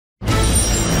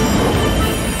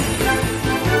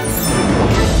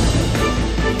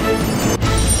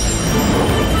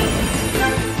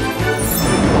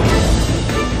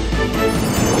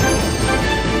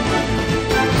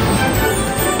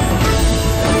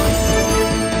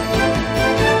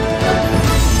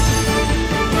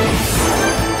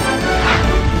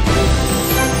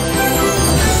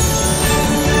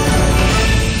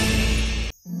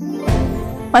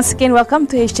Once again, welcome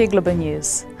to Hak-Ja Global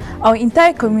News. Our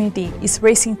entire community is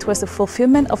racing towards the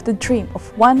fulfillment of the dream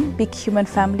of one big human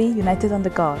family united under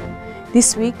God.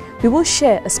 This week, we will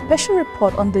share a special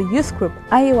report on the youth group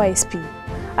IAYSP,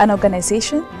 an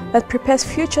organization that prepares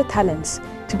future talents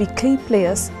to be key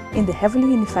players in the heavily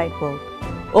unified world,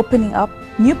 opening up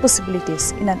new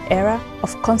possibilities in an era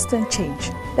of constant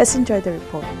change. Let's enjoy the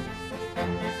report.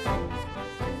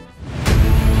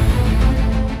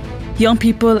 Young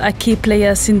people are key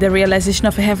players in the realization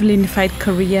of a heavily unified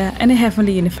Korea and a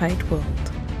heavily unified world.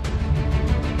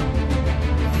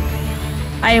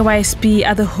 IAYSP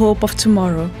are the hope of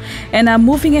tomorrow and are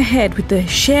moving ahead with the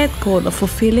shared goal of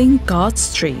fulfilling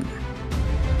God's dream.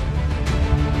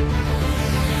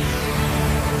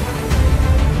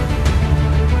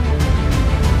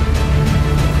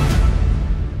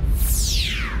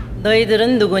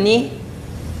 너희들은 누구니?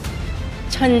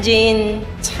 천지인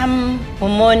참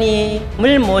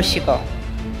부모님을 모시고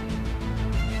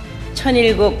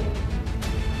천일국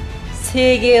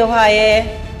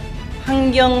세계화의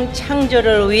환경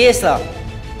창조를 위해서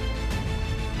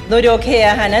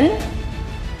노력해야 하는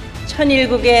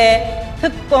천일국의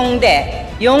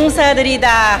특공대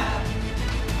용사들이다.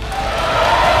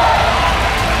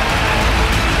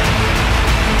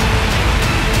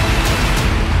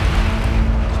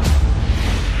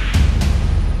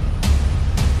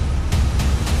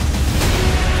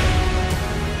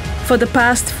 For the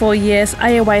past 4 years,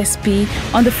 IAYSP,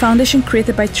 on the foundation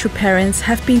created by true parents,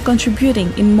 have been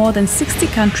contributing in more than 60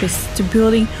 countries to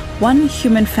building one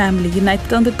human family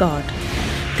united under God,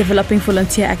 developing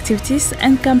volunteer activities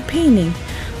and campaigning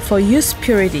for youth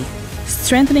purity,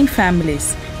 strengthening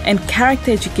families, and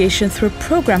character education through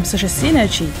programs such as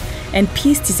Synergy and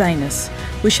Peace Designers,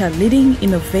 which are leading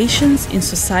innovations in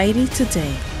society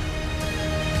today.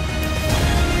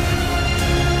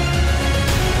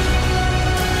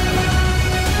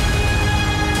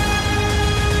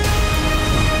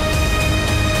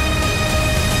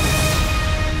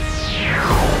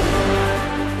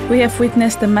 We have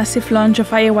witnessed the massive launch of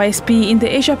IAYSP in the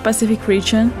Asia-Pacific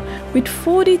region, with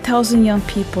 40,000 young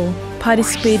people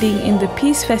participating in the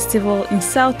Peace Festival in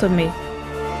Sao Tome.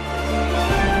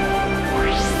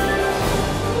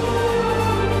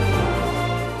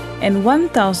 And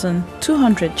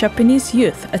 1,200 Japanese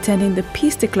youth attending the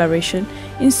Peace Declaration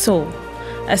in Seoul,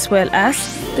 as well as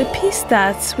the Peace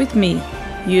Starts With Me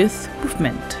youth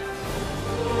movement.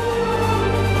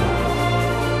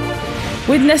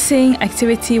 Witnessing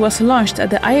activity was launched at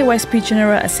the IAYSP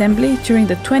General Assembly during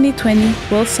the 2020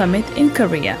 World Summit in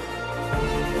Korea.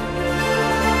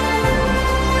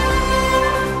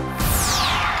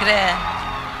 그래,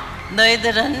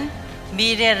 너희들은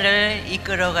미래를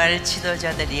이끌어갈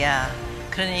지도자들이야.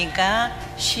 그러니까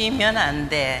쉬면 안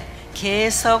돼.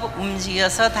 계속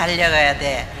움직여서 달려가야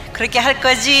돼. 그렇게 할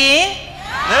거지? 네!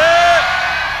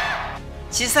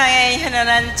 지상에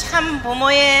현현한 참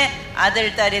부모의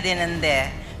아들, 딸이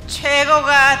되는데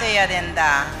최고가 돼야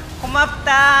된다.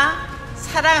 고맙다.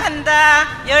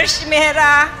 사랑한다. 열심히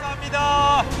해라.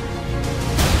 감사합니다.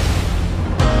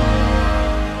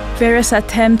 Various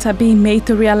attempts are being made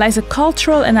to realize a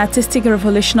cultural and artistic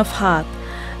revolution of heart,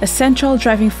 a central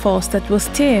driving force that will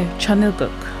steer Cheon.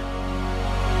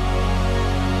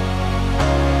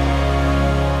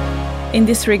 In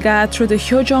this regard, through the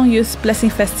Cheong Youth Blessing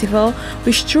Festival,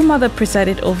 which True Mother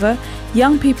presided over,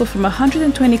 young people from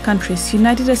 120 countries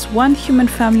united as one human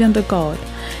family under God,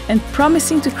 and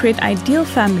promising to create ideal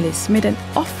families, made an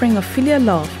offering of filial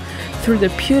love through the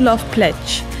Pure Love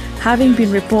Pledge. Having been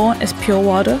reborn as pure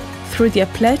water through their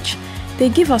pledge, they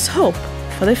give us hope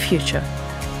for the future.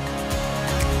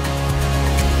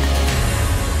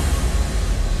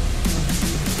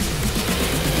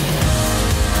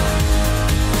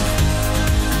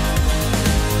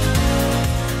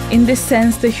 In this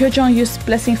sense, the Cheong Youth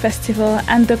Blessing Festival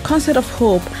and the Concert of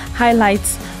Hope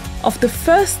highlights of the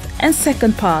first and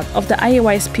second part of the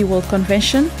IAYSP World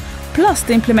Convention, plus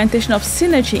the implementation of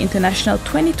Synergy International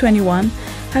 2021,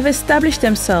 have established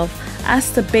themselves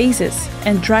as the basis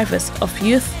and drivers of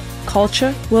youth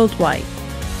culture worldwide.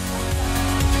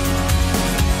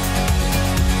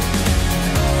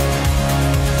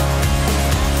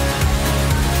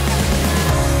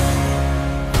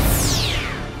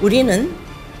 우리는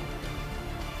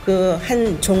그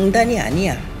한 종단이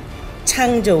아니야.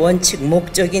 창조 원칙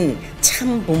목적인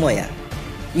참 부모야.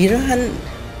 이러한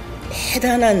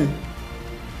대단한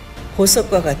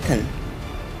보석과 같은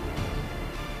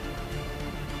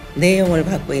내용을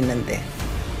갖고 있는데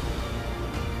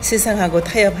세상하고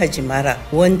타협하지 마라.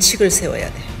 원칙을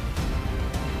세워야 돼.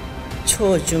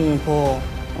 초, 중, 고,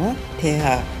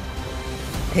 대학,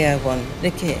 대학원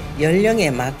이렇게 연령에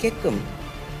맞게끔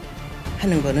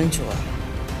하는 거는 좋아.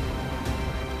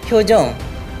 효정,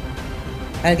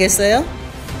 알겠어요?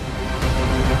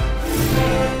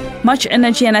 Much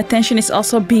energy and attention is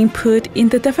also being put in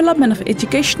the development of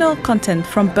educational content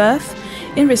from birth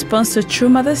in response to True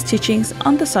Mother's teachings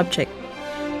on the subject.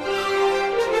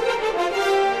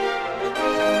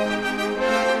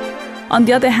 On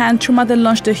the other hand, True Mother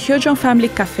launched the Jeong Family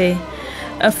Cafe,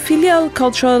 a filial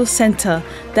cultural center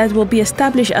that will be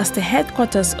established as the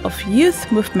headquarters of youth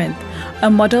movement, a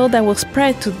model that will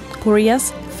spread to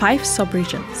Korea's 5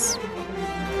 sub-regions.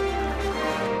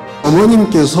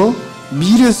 어머님께서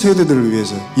미래 세대들을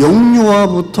위해서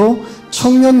영유아부터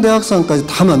청년 대학생까지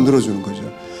다 만들어주는 거죠.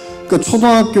 그러니까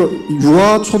초등학교,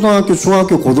 유아, 초등학교,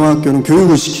 중학교, 고등학교는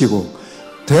교육을 시키고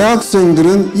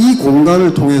대학생들은 이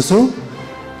공간을 통해서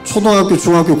초등학교,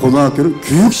 중학교, 고등학교를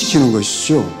교육시키는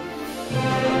것이죠.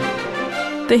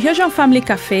 The Jeong Family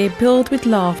Cafe, built with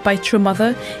love by True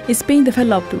Mother, is being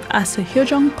developed as a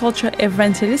Jeong culture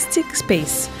evangelistic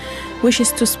space, which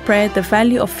is to spread the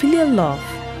value of filial love.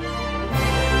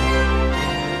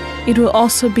 It will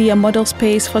also be a model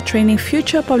space for training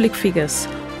future public figures,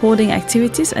 holding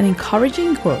activities and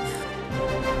encouraging growth.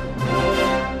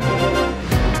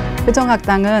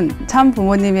 효정학당은 참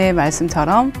부모님의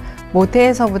말씀처럼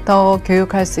모태에서부터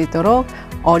교육할 수 있도록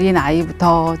어린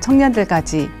아이부터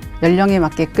청년들까지 연령에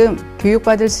맞게끔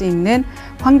교육받을 수 있는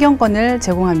환경권을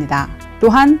제공합니다.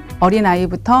 또한 어린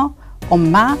아이부터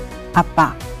엄마,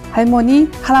 아빠, 할머니,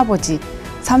 할아버지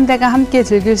 3대가 함께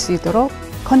즐길 수 있도록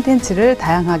컨텐츠를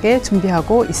다양하게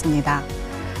준비하고 있습니다.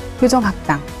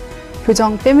 효정학당,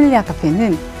 효정 패밀리아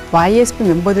카페는 YSP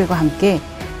멤버들과 함께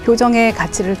효정의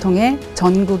가치를 통해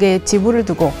전국에 지부를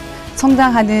두고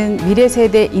성장하는 미래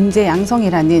세대 인재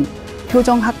양성이라는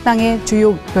효정학당의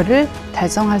주요 목표를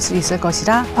달성할 수 있을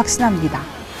것이라 확신합니다.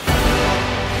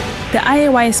 The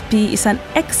IAYSP is an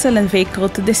excellent vehicle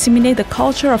to disseminate the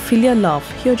culture of filial love,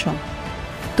 Jeong.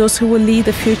 Those who will lead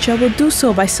the future will do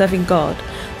so by serving God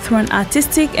through an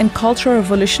artistic and cultural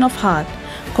revolution of heart,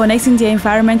 connecting the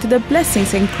environment to the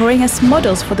blessings and growing as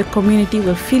models for the community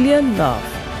with filial love,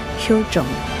 Jeong.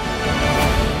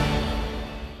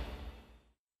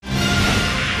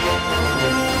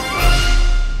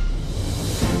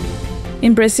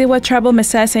 In Brazil, where tribal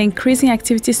messiahs are increasing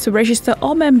activities to register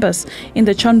all members in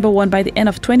the Chonbo One by the end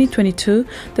of 2022,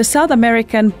 the South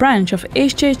American branch of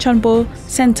Hak-Ja Chonbo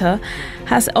Center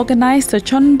has organized the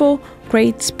Chonbo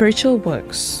Great Spiritual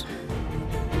Works.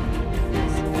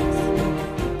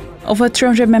 Over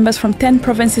 300 members from 10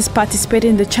 provinces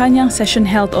participated in the Chanyang session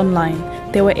held online.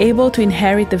 They were able to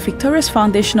inherit the victorious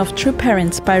foundation of true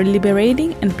parents by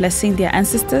liberating and blessing their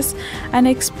ancestors and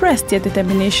express their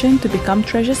determination to become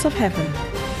treasures of heaven.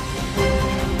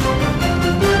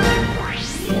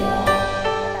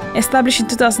 Established in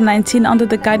 2019 under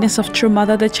the guidance of True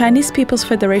Mother, the Chinese People's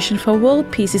Federation for World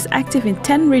Peace is active in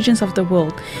 10 regions of the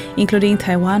world, including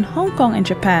Taiwan, Hong Kong, and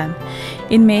Japan.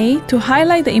 In May, to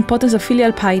highlight the importance of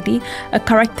filial piety, a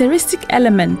characteristic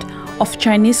element of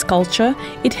Chinese culture,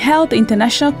 it held the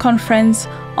International Conference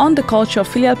on the Culture of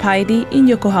Filial Piety in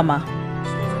Yokohama.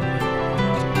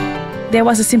 There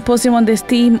was a symposium on the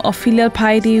theme of filial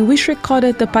piety, which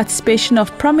recorded the participation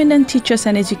of prominent teachers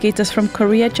and educators from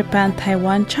Korea, Japan,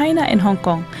 Taiwan, China, and Hong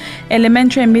Kong.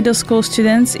 Elementary and middle school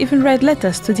students even read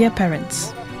letters to their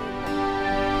parents.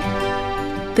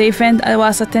 The event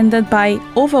was attended by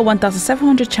over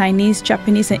 1,700 Chinese,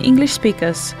 Japanese, and English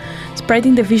speakers,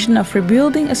 spreading the vision of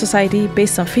rebuilding a society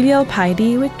based on filial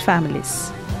piety with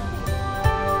families.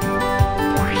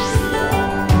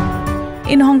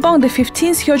 In Hong Kong, the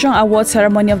 15th Jeong Award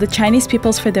ceremony of the Chinese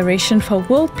People's Federation for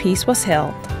World Peace was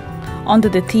held, under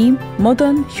the theme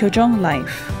Modern Jeong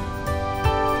Life.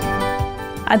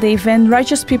 At the event,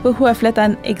 righteous people who have led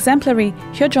an exemplary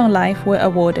Jeong life were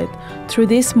awarded. Through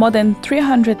this, more than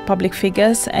 300 public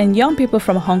figures and young people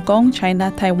from Hong Kong,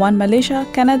 China, Taiwan, Malaysia,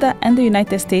 Canada, and the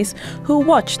United States who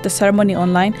watched the ceremony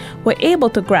online were able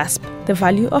to grasp the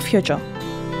value of Jeong.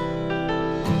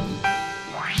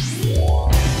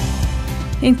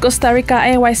 In Costa Rica,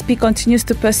 IAYSP continues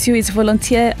to pursue its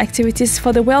volunteer activities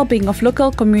for the well-being of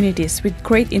local communities with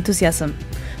great enthusiasm.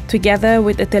 Together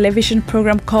with a television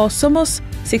program called Somos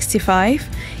 65,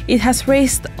 it has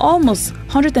raised almost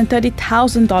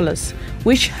 $130,000,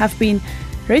 which have been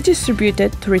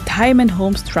redistributed to retirement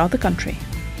homes throughout the country.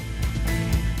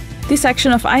 This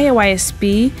action of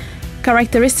IAYSP,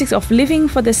 Characteristics of Living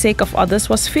for the Sake of Others,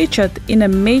 was featured in a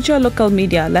major local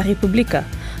media, La Repubblica,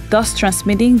 thus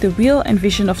transmitting the will and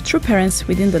vision of true parents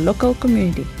within the local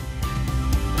community.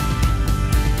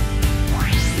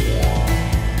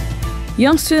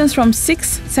 Young students from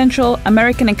 6 Central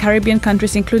American and Caribbean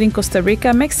countries, including Costa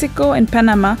Rica, Mexico, and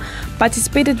Panama,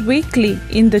 participated weekly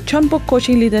in the Chonbo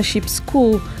Coaching Leadership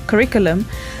School curriculum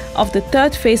of the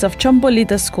 3rd phase of Chonbo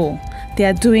Leader School. They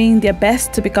are doing their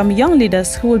best to become young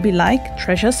leaders who will be like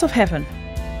treasures of heaven.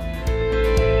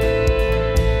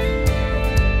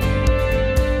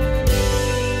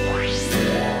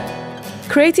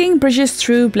 Creating Bridges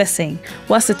Through Blessing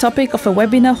was the topic of a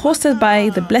webinar hosted by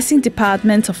the Blessing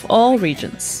Department of all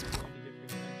regions.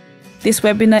 This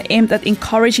webinar aimed at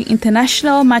encouraging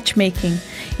international matchmaking.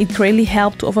 It greatly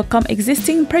helped to overcome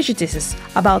existing prejudices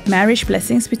about marriage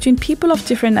blessings between people of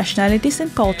different nationalities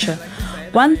and culture.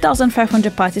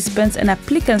 1,500 participants and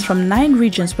applicants from 9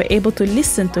 regions were able to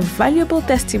listen to valuable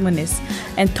testimonies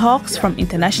and talks from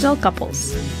international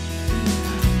couples.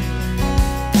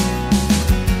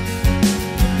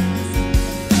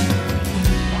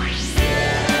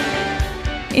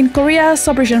 In Korea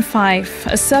Sub-Region 5,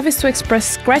 a service to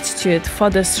express gratitude for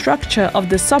the structure of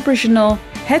the sub-regional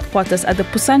headquarters at the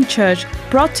Busan Church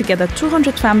brought together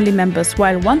 200 family members,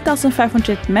 while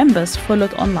 1,500 members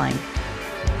followed online.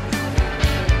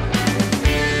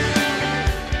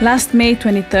 Last May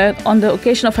 23rd, on the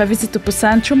occasion of her visit to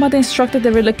Busan, True Mother instructed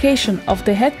the relocation of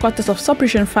the headquarters of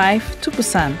Sub-Region 5 to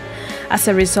Busan, as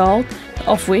a result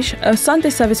of which a Sunday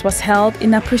service was held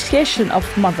in appreciation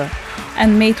of Mother,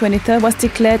 and May 23rd was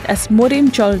declared as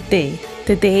Morim Jol Day,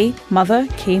 the day Mother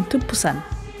came to Busan.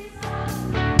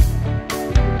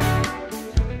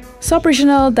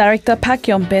 Sub-Regional Director Park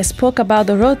Yeon-bae spoke about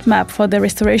the roadmap for the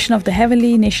restoration of the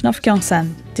heavenly nation of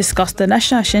Gyeongsan, discussed the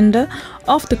national agenda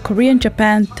of the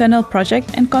Korean-Japan Tunnel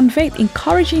Project, and conveyed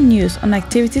encouraging news on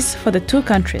activities for the 2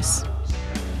 countries.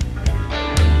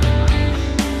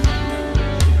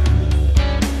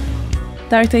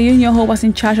 Director Yoon Yo-ho was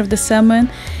in charge of the sermon,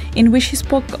 in which he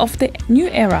spoke of the new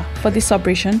era for the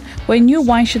sub-region, where new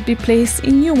wine should be placed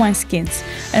in new wineskins,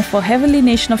 and for heavenly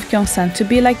nation of Gyeongsan to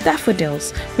be like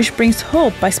daffodils, which brings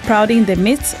hope by sprouting in the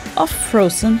midst of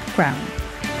frozen ground.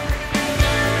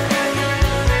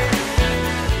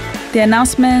 The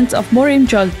announcement of Morim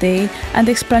Jol Day and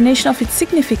the explanation of its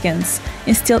significance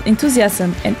instilled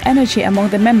enthusiasm and energy among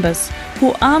the members,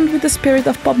 who, armed with the spirit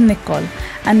of Bob Nicol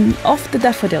and of the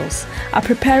daffodils, are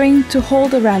preparing to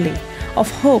hold a rally of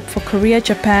hope for Korea,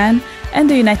 Japan, and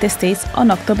the United States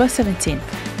on October 17th.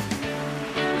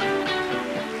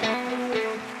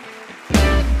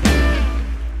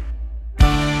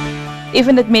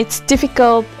 Even amidst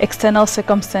difficult external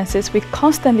circumstances, we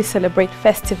constantly celebrate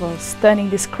festivals, turning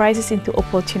this crisis into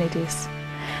opportunities.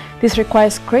 This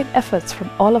requires great efforts from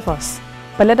all of us,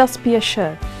 but let us be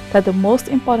assured that the most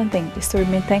important thing is to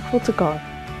remain thankful to God.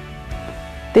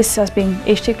 This has been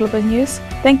HT Global News.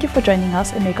 Thank you for joining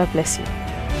us, and may God bless you.